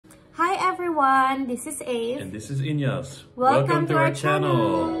everyone, this is Ace. And this is Inyas. Welcome to our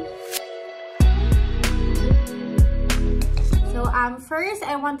channel. So first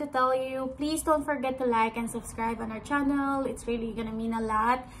I want to tell you, please don't forget to like and subscribe on our channel. It's really gonna mean a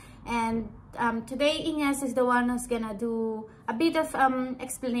lot. And today Inyas is the one who's gonna do a bit of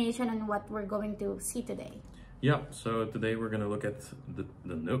explanation on what we're going to see today. Yeah, so today we're gonna look at the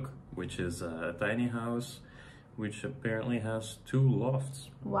Nook, which is a tiny house which apparently has 2 lofts.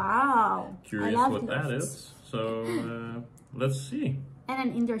 Wow! Curious what that is. So let's see. And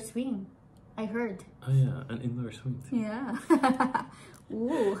an indoor swing, I heard. Oh yeah, an indoor swing too. Yeah.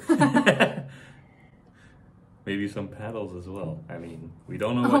 Ooh. Maybe some paddles as well. I mean, we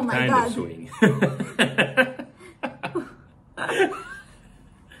don't know what kind of swing.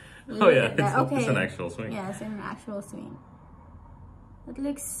 Oh yeah, it's an actual swing. Yeah, it's an actual swing. It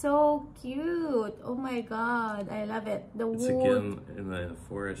looks so cute. Oh my god, I love it. The wood. It's again in the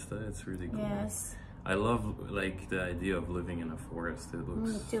forest. It's really cool. Yes. I love like the idea of living in a forest. It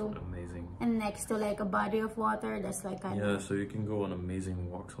looks amazing. And next to like a body of water, that's like kind of... so you can go on amazing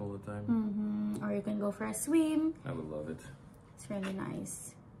walks all the time. Or you can go for a swim. I would love it. It's really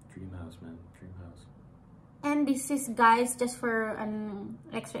nice. Dream house, man. Dream house. And this is, guys, just for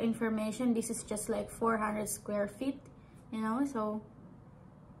extra information, this is just like 400 square feet, you know, so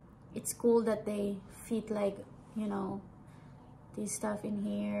it's cool that they fit like, you know, this stuff in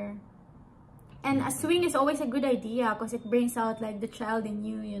here. And a swing is always a good idea because it brings out like the child in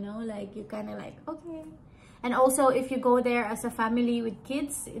you, you know, like you kind of like, okay. And also if you go there as a family with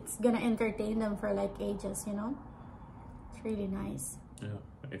kids, it's gonna entertain them for like ages, you know. It's really nice. Yeah,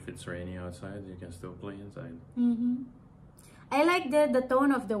 if it's rainy outside, you can still play inside. I like the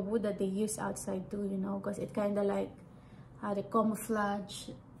tone of the wood that they use outside too, you know, because it kind of like how the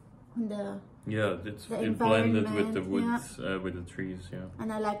camouflage on the it blended with the woods, with the trees,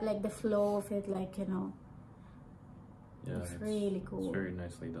 And I like the flow of it, like, you know. Yeah, it's really cool. It's very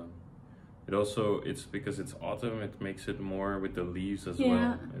nicely done. It also, it's because it's autumn, it makes it more with the leaves as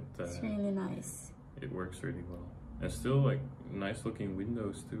well. It's really nice. It works really well. And still like nice looking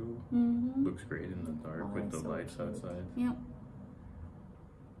windows too. Looks great in the dark with the lights outside. Yeah.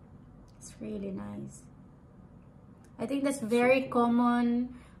 It's really nice. I think that's very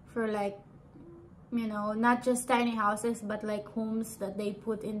common for like, you know, not just tiny houses, but like homes that they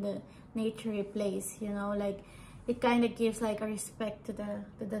put in the nature place, you know, like it kind of gives like a respect to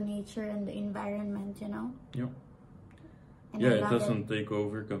the nature and the environment, you know. And it doesn't take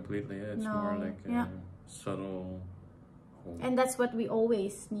over completely. It's more like a subtle home. And that's what we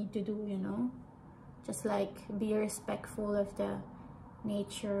always need to do, you know, just like be respectful of the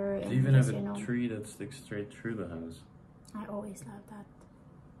nature. And even have a tree that sticks straight through the house. I always love that.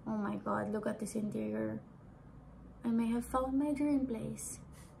 Oh my god, look at this interior. I may have found my dream place.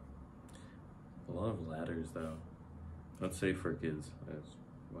 A lot of ladders though. Let's say for kids.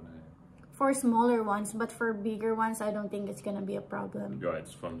 For smaller ones, but for bigger ones, I don't think it's gonna be a problem. Yeah,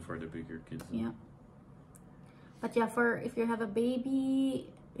 it's fun for the bigger kids. Yeah. But yeah, for if you have a baby,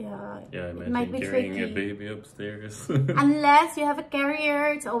 it might be carrying tricky. A baby upstairs. Unless you have a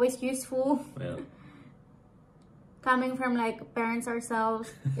carrier, it's always useful. Yeah. Coming from like parents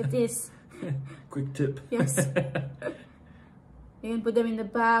ourselves, it is. Quick tip. Yes. You can put them in the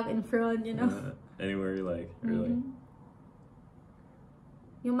back, in front, you know. Anywhere you like, really.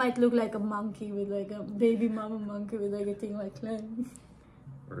 You might look like a monkey with like a baby mama monkey with like a thing like that.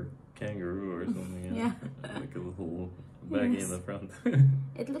 Or kangaroo or something. Yeah. Like a little baggie in the front.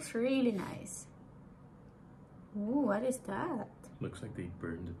 It looks really nice. Ooh, what is that? Looks like they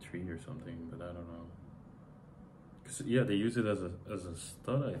burned a tree or something, but I don't know. Yeah, they use it as a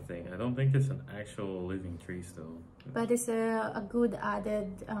stud, I think. I don't think it's an actual living tree still. But it's a good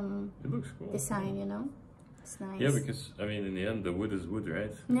added it looks cool. Design, you know? It's nice. Yeah, because, I mean, in the end, the wood is wood,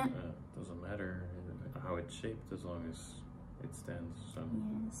 right? Yeah. Doesn't matter how it's shaped as long as it stands. So.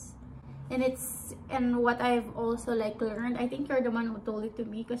 Yes. And what I've also like learned, I think you're the one who told it to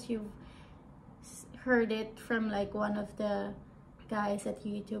me because you've heard it from like one of the guys at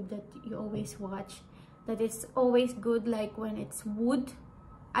YouTube that you always watch. That it's always good like when it's wood.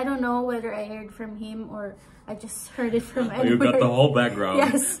 I don't know whether I heard from him or I just heard it from anywhere. You got the whole background.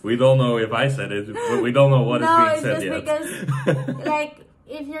 Yes. We don't know if I said it, but we don't know what is being said yet. No, it's just because like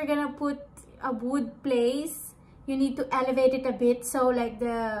if you're gonna put a wood place, you need to elevate it a bit. So like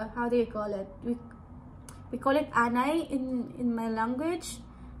how do you call it? We call it anay in my language.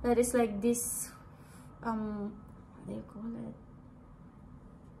 That is like this how do you call it?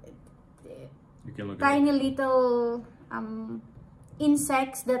 You can look tiny little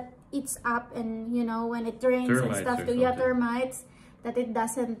insects that eats up, and you know when it rains and stuff, termites that it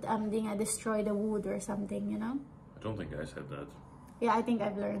doesn't destroy the wood or something, you know. I don't think I said that. Yeah, I think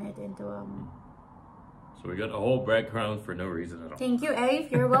I've learned it into So we got a whole background for no reason at all. Thank you, Ave.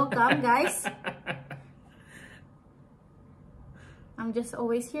 You're welcome, guys. I'm just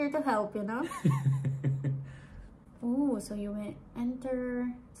always here to help, you know. Oh, so you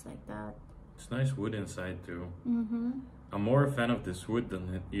enter. It's like that. It's nice wood inside too. Mm-hmm. I'm more a fan of this wood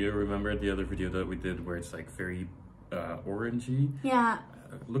than you remember the other video that we did where it's like very orangey. Yeah.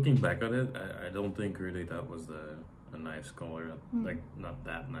 Looking back at it, I don't think really that was a nice color. Like not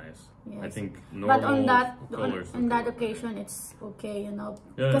that nice. Yes. I think normal but on that colors. on that occasion, it's okay, you know.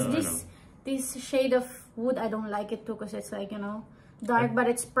 Yeah, because this shade of wood, I don't like it too, because it's like, you know, dark, but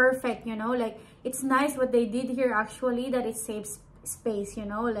it's perfect, you know. Like it's nice what they did here actually, that it saves space, you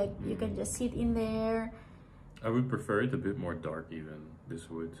know. Like you can just sit in there. I would prefer it a bit more dark, even this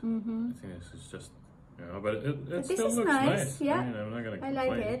wood. I think this is just, you know, but it still looks nice. Yeah, I mean, I'm not gonna complain. I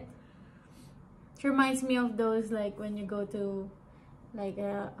like it. It reminds me of those, like when you go to like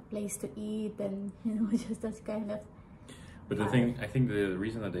a place to eat, and you know, just that kind of. But the thing, I think the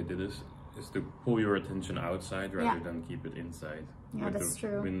reason that they did this is to pull your attention outside rather than keep it inside. Yeah, with that's the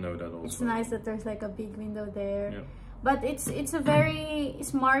true. Window that also. It's nice that there's like a big window there. Yeah. But it's a very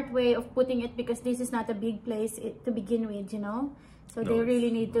smart way of putting it, because this is not a big place to begin with, you know. So they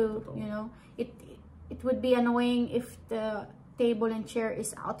really need to, you know, it would be annoying if the table and chair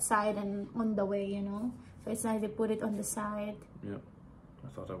is outside and on the way, you know. So it's nice to put it on the side. Yeah. I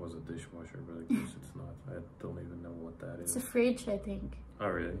thought that was a dishwasher, but I guess it's not. I don't even know what that is. It's a fridge, I think. Oh,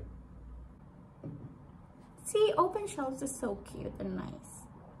 really? See, open shelves is so cute and nice.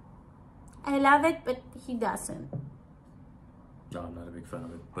 I love it, but he doesn't. No, I'm not a big fan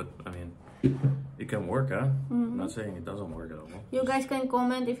of it, but I mean, it can work, huh? I'm not saying it doesn't work at all. You guys can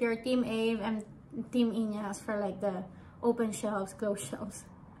comment if you're Team Ave and Team Inyas for like the open shelves, closed shelves.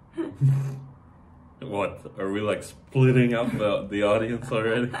 What? Are we like splitting up the audience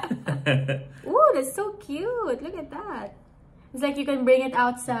already? Ooh, that's so cute. Look at that. It's like you can bring it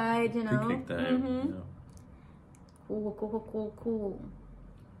outside, you know. Picnic time. Yeah. Cool.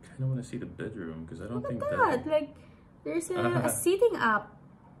 Kind of want to see the bedroom, because I don't think that. Like, there's a seating up.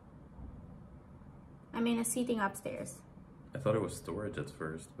 I mean, a seating upstairs. I thought it was storage at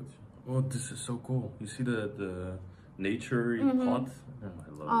first, but oh, this is so cool. You see the nature pot?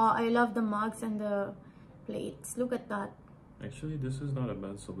 Oh, I love the mugs and the plates. Look at that. Actually, this is not a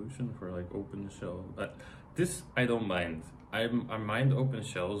bad solution for like open shelf. This I don't mind. I mind open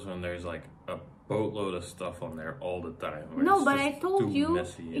shelves when there's like a boatload of stuff on there all the time. No, but I told you,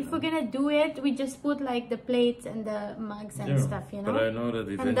 messy, if we're gonna do it, we just put like the plates and the mugs and stuff, you know. But I know that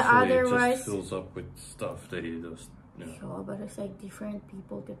eventually it just fills up with stuff that you just. Sure, but it's like different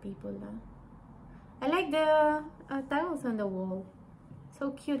people to people. I like the tiles on the wall.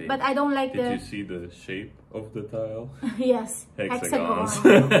 So cute, but I don't like Did you see the shape of the tile? Yes, hexagons.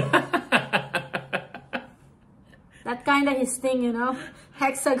 That kind of his thing, you know.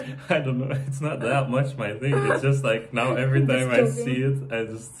 Hexagon. I don't know. It's not that much my thing. It's just like now every time I see it, I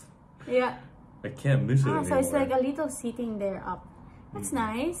just I can't miss it anymore. So it's like a little seating there up. That's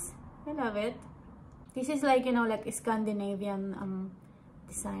nice. I love it. This is like, you know, like a Scandinavian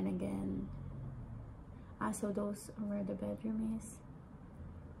design again. So those are where the bedroom is.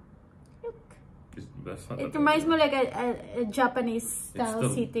 Look. It reminds me like a Japanese style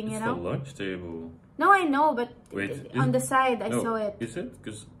seating, you know. It's the lunch table. No, I know, but wait, on the side I saw it. Is it?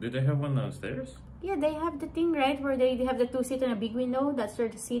 Because did they have one downstairs? Yeah, they have the thing, right, where they have the two seat and a big window. That's where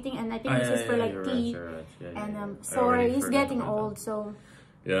the seating, and I think this is for like tea. Right. And sorry, he's getting old, so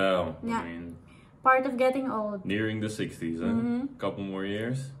I mean, part of getting old. Nearing the 60s, huh? Couple more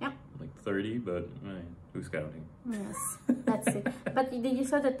years. Yep. Like 30, but I mean, who's counting? Yes, that's it. But did you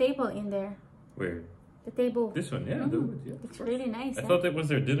saw the table in there? Where? The table. This one, It's really nice. I thought it was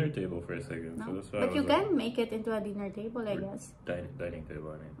their dinner table for a second. No. So that's why but you can make it into a dinner table, I guess. Dining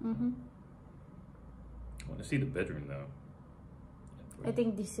table, I mean. I want to see the bedroom though. I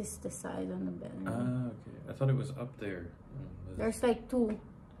think this is the side on the bedroom. Okay. I thought it was up there. There's like two.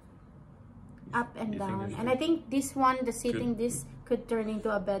 Up and down. And I think this one, the seating, this could turn into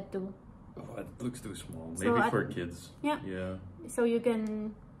a bed too. Oh, it looks too small. Maybe for kids. Yeah. So you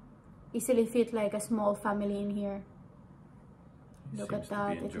can easily fit like a small family in here. Look at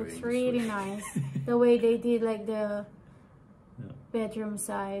that. It looks really nice. The way they did like the bedroom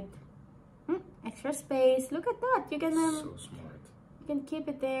side. Extra space. Look at that. You can so smart. You can keep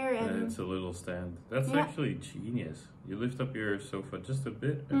it there, and it's a little stand. That's actually genius. You lift up your sofa just a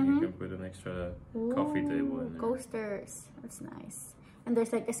bit, and you can put an extra coffee table in there. Coasters. That's nice. And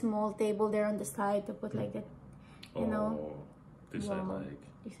there's like a small table there on the side to put like that. You know. This I like.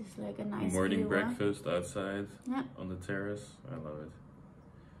 This is like a nice morning view, breakfast outside on the terrace. I love it.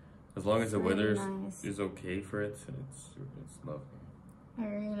 As long as the weather is okay for it, it's lovely. I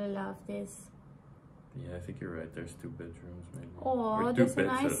really love this. Yeah, I think you're right. There's 2 bedrooms, maybe. Oh, there's a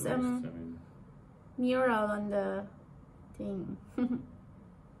nice mural on the thing.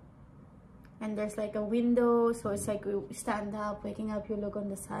 And there's like a window, so it's like you stand up, waking up, you look on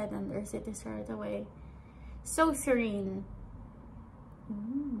the side, and there's it is right away. So serene.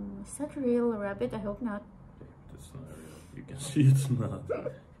 Is that real rabbit? I hope not. That's not real. You can see it's not.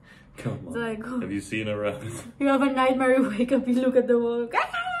 Come on. Like, have you seen a rabbit? You have a nightmare, you wake up, you look at the wall.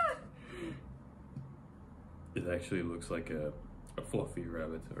 Ah! It actually looks like a fluffy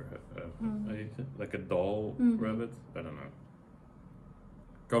rabbit, or like a doll rabbit. I don't know.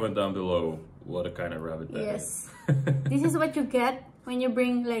 Comment down below what a kind of rabbit that is. This is what you get when you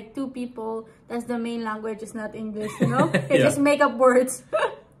bring like 2 people. That's the main language, is not English, you know? They just make up words.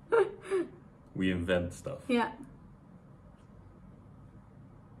 We invent stuff. Yeah.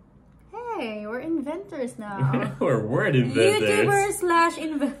 Hey, we're inventors now. We're word inventors.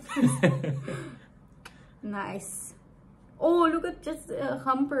 YouTubers/inventors. Nice. Oh, look at just a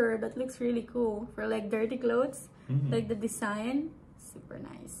hamper. That looks really cool for like dirty clothes. Like the design. Super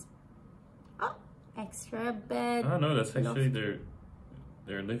nice. Oh, extra bed. Oh no, that's actually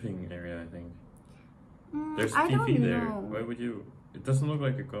their living area, I think. There's a I TV don't there. know. Why would you? It doesn't look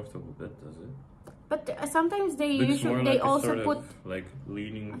like a comfortable bed, does it? But sometimes they usually like also sort of, put like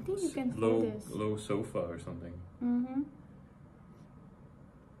leaning I think you can low sofa or something.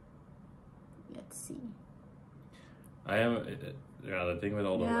 Let's see. The thing with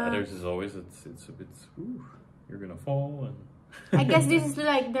all the ladders is always it's a bit. You're gonna fall and. I guess this is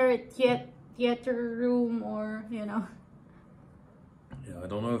like their theater room, or you know. Yeah, I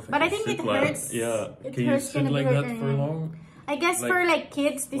don't know if. But I think it hurts. Yeah, can you sit like that for long? I guess like, for like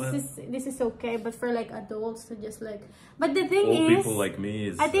kids, this is okay, but for like adults, to just like. But the thing is, people like me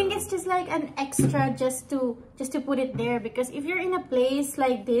is. I think it's just like an extra just to put it there, because if you're in a place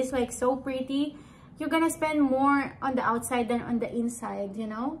like this, like so pretty, you're gonna spend more on the outside than on the inside, you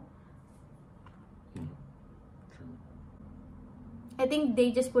know. I think they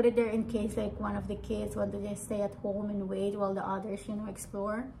just put it there in case like one of the kids want to just stay at home and wait while the others, you know,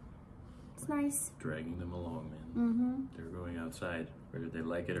 explore. It's nice. Dragging them along, man. They're going outside, whether they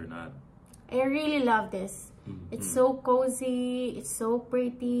like it or not. I really love this. It's so cozy. It's so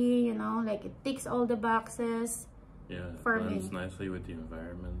pretty, you know, like it ticks all the boxes. Yeah, it blends nicely with the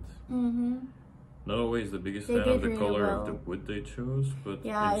environment. Not always the biggest fan of the color of the wood they chose, but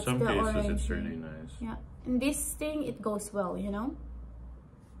in some cases it's really nice. Yeah, and this thing, it goes well, you know.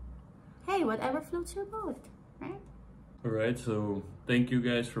 Hey, whatever floats your boat, right? Alright, so thank you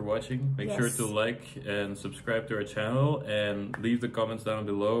guys for watching. Make sure to like and subscribe to our channel and leave the comments down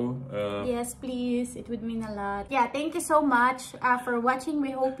below. Yes, please. It would mean a lot. Yeah, thank you so much for watching.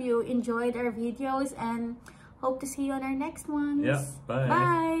 We hope you enjoyed our videos and hope to see you on our next ones. Yeah, bye.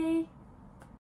 Bye.